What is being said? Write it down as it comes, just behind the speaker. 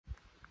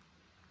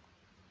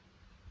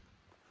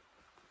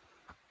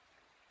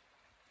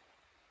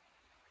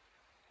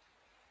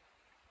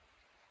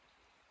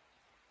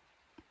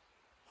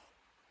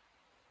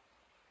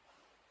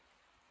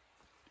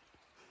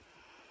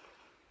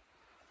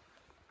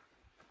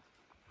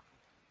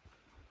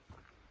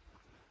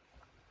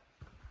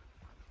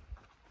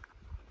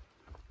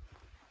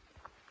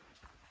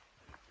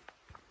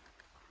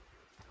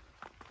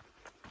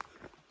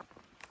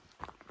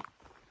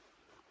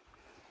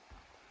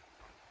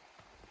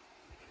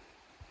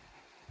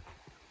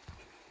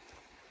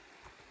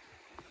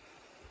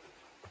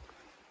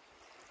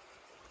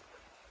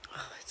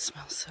It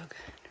smells so good.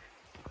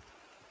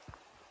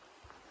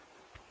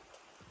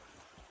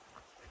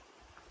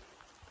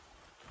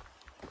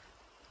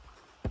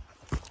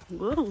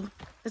 Whoa,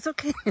 it's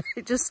okay.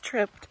 I just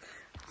tripped.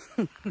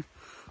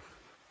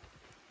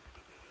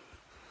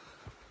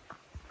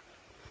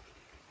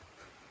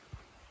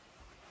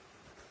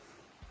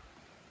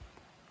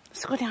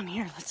 Let's go down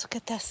here. Let's look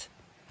at this.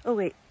 Oh,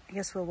 wait. I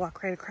guess we'll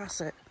walk right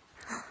across it.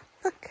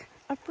 Look,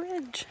 a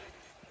bridge.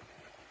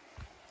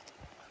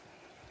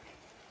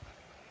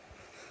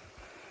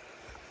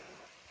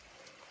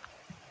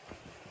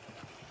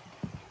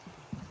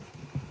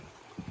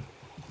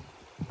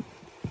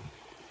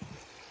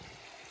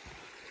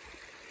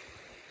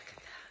 Look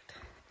at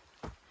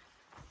that.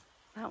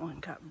 That one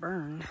got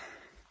burned.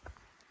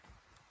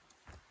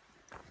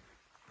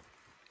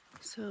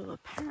 So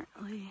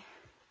apparently,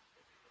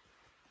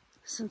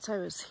 since I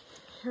was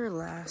here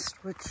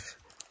last, which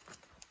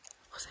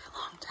was a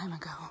long time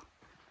ago,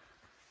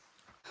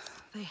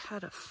 they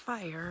had a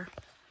fire.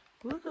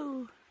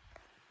 Whoa!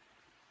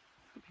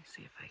 Let me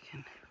see if I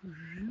can.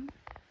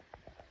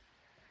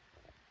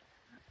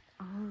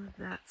 All of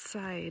that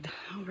side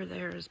over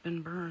there has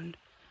been burned.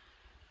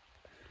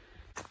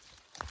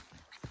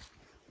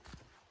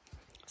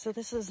 So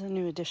this is a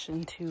new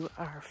addition to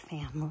our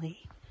family.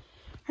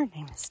 Her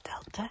name is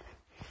Delta.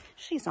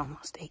 She's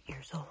almost 8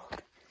 years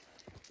old.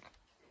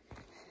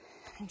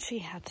 And she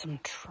had some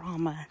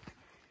trauma.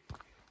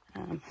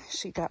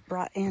 She got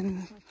brought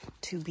in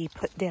to be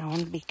put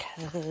down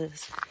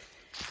because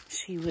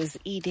she was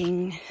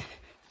eating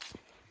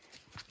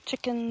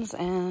chickens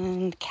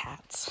and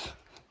cats.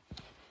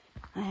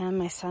 And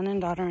my son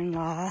and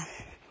daughter-in-law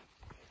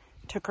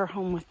took her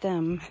home with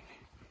them,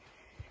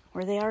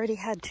 where they already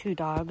had 2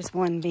 dogs,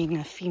 one being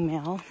a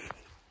female.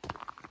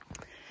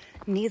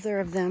 Neither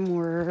of them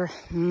were,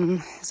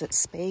 is it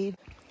spayed?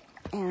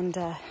 And,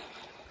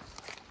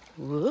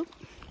 whoop.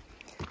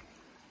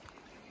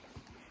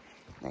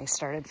 They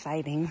started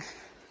fighting.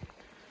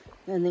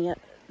 Then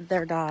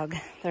their dog,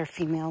 their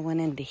female,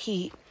 went into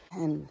heat,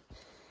 and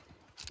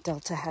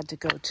Delta had to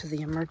go to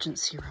the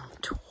emergency room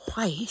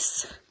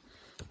twice.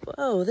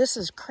 Whoa, this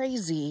is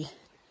crazy.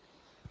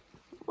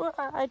 Well,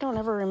 I don't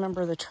ever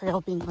remember the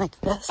trail being like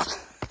this.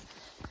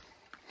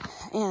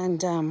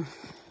 And,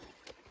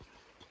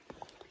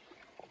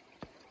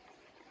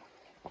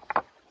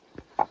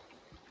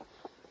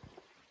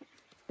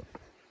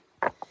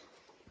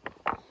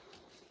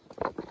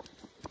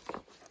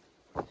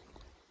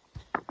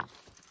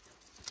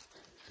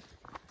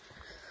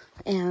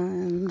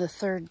 and the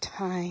third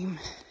time,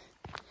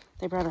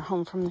 they brought her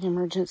home from the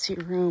emergency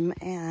room,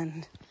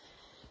 and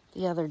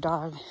the other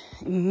dog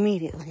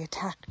immediately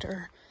attacked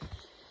her.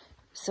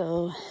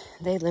 So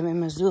they live in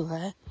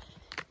Missoula.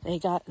 They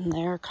got in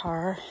their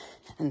car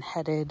and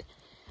headed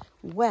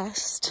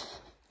west.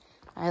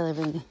 I live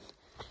in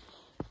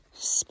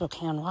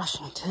Spokane,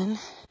 Washington.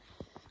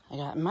 I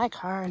got in my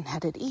car and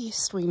headed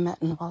east. We met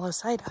in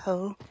Wallace,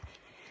 Idaho,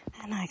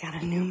 and I got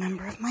a new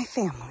member of my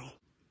family.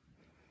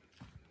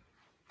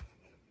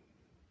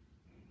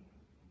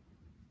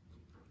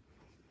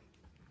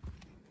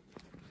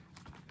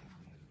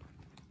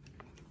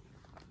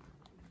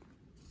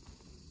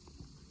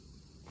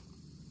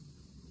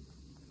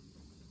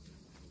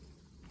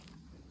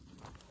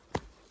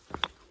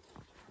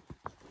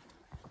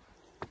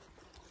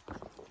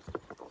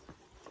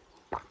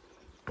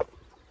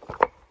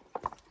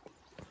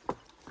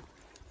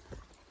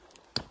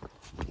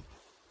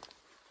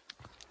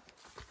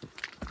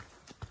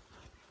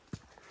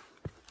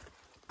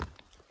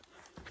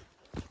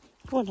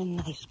 What a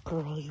nice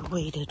girl, you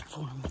waited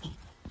for me.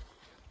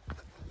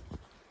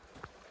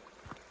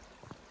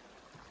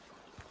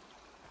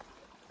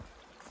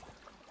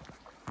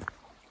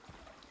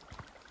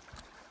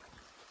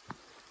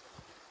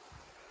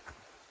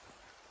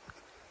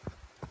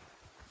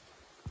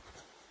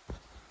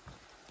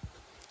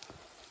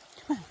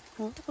 Come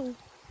on, whoa.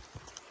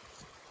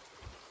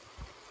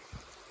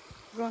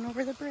 Going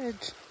over the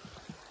bridge.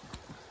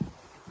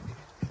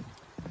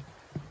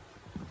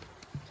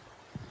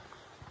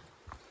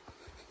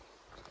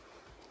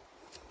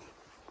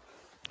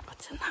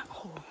 What's in that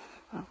hole?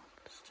 Oh,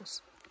 it's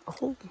just a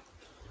hole.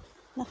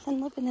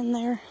 Nothing living in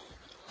there.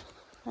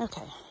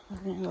 Okay, we're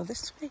gonna go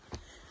this way.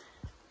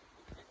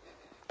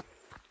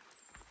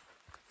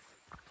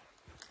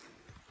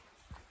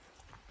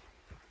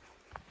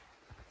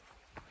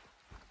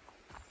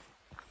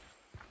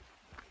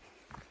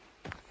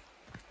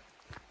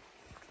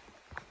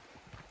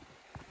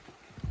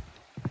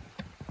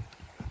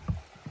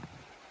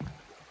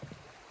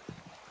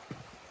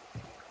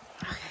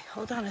 Okay,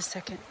 hold on a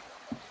second.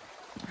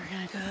 We're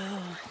gonna go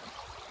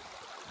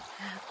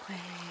that way.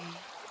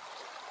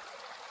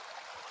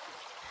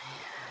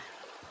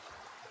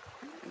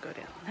 And go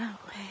down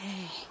that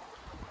way.